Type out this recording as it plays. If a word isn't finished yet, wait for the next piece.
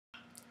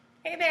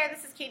Hey there,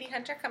 this is Katie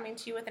Hunter coming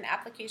to you with an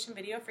application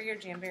video for your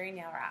Jamberry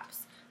nail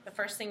wraps. The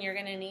first thing you're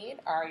going to need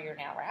are your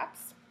nail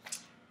wraps.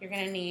 You're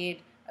going to need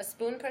a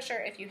spoon pusher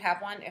if you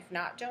have one. If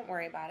not, don't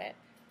worry about it.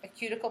 A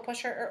cuticle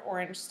pusher or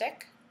orange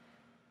stick,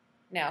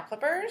 nail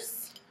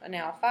clippers, a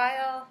nail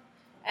file,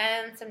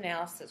 and some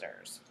nail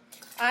scissors.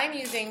 I'm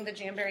using the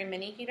Jamberry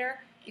mini heater.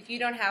 If you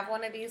don't have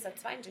one of these,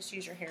 that's fine. Just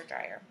use your hair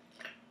dryer.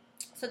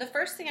 So the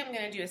first thing I'm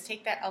going to do is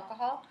take that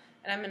alcohol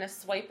and I'm going to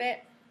swipe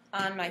it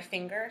on my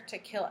finger to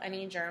kill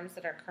any germs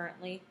that are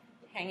currently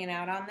hanging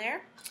out on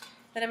there.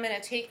 Then I'm going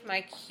to take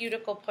my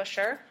cuticle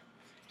pusher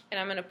and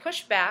I'm going to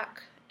push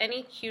back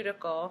any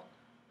cuticle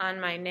on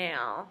my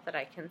nail that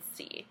I can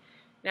see.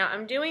 Now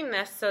I'm doing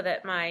this so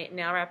that my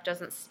nail wrap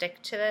doesn't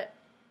stick to it,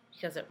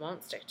 because it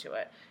won't stick to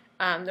it.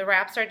 The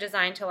wraps are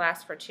designed to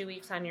last for 2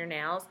 weeks on your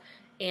nails,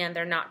 and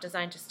they're not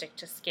designed to stick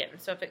to skin.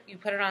 So if you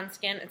put it on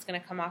skin, it's going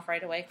to come off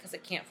right away because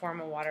it can't form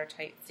a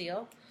watertight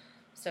seal.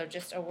 So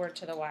just a word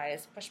to the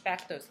wise, push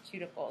back those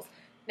cuticles.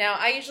 Now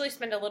I usually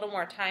spend a little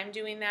more time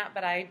doing that,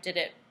 but I did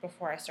it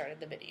before I started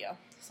the video.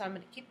 So I'm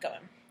going to keep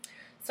going.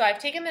 So I've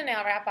taken the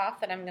nail wrap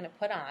off that I'm going to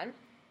put on.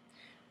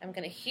 I'm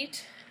going to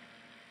heat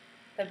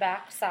the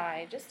back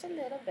side just a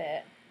little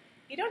bit.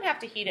 You don't have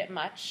to heat it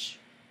much.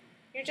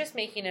 You're just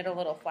making it a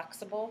little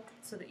flexible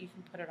so that you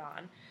can put it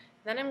on.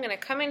 Then I'm going to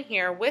come in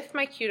here with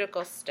my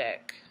cuticle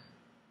stick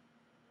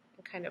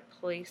and kind of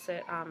place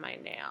it on my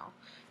nail.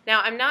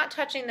 Now I'm not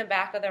touching the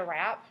back of the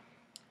wrap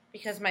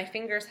because my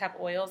fingers have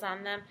oils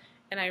on them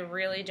and I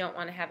really don't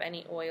want to have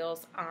any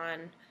oils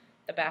on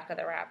the back of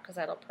the wrap because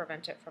that'll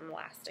prevent it from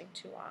lasting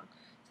too long.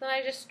 So then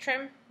I just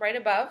trim right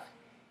above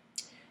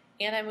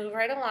and I move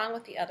right along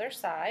with the other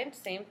side.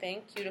 Same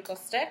thing, cuticle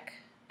stick,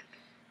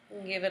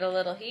 and give it a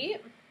little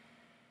heat.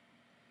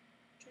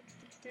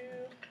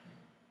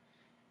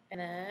 And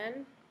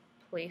then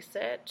place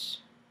it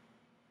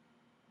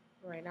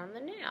right on the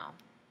nail.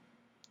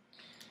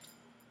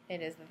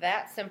 It is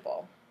that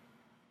simple.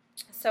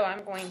 So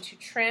I'm going to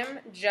trim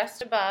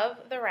just above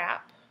the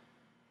wrap,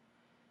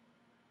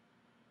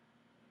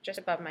 just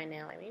above my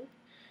nail, I mean.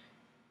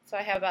 So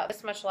I have about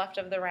this much left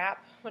of the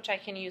wrap, which I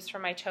can use for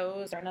my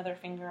toes or another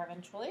finger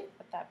eventually.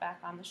 Put that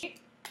back on the sheet.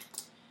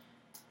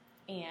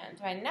 And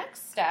my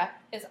next step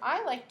is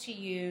I like to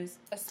use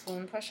a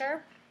spoon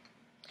pusher.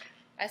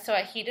 So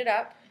I heat it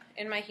up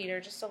in my heater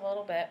just a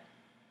little bit.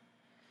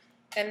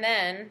 And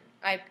then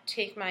I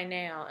take my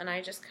nail and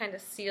I just kind of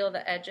seal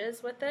the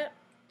edges with it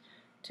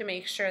to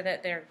make sure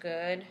that they're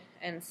good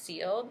and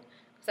sealed,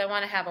 because I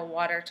want to have a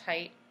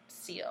watertight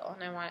seal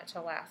and I want it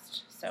to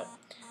last. So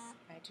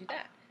I do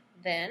that.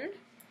 Then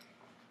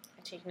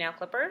I take nail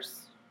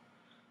clippers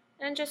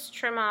and just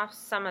trim off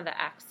some of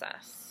the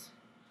excess.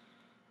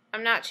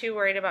 I'm not too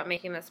worried about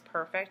making this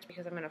perfect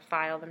because I'm going to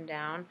file them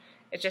down.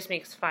 It just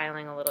makes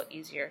filing a little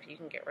easier if you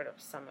can get rid of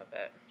some of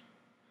it.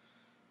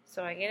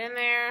 So I get in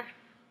there,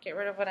 get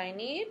rid of what I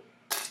need,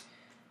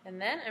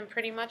 and then I'm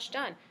pretty much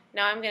done.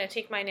 Now I'm going to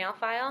take my nail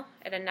file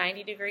at a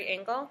 90-degree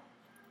angle.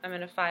 I'm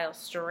going to file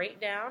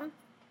straight down,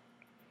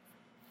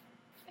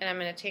 and I'm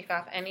going to take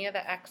off any of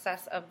the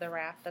excess of the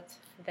wrap that's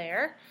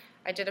there.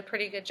 I did a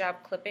pretty good job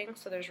clipping,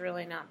 so there's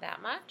really not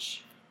that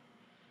much.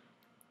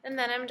 And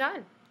then I'm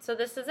done. So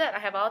this is it. I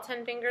have all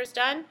 10 fingers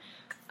done.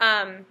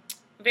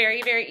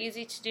 Very, very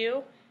easy to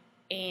do,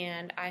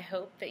 and I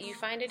hope that you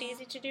find it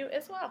easy to do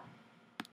as well.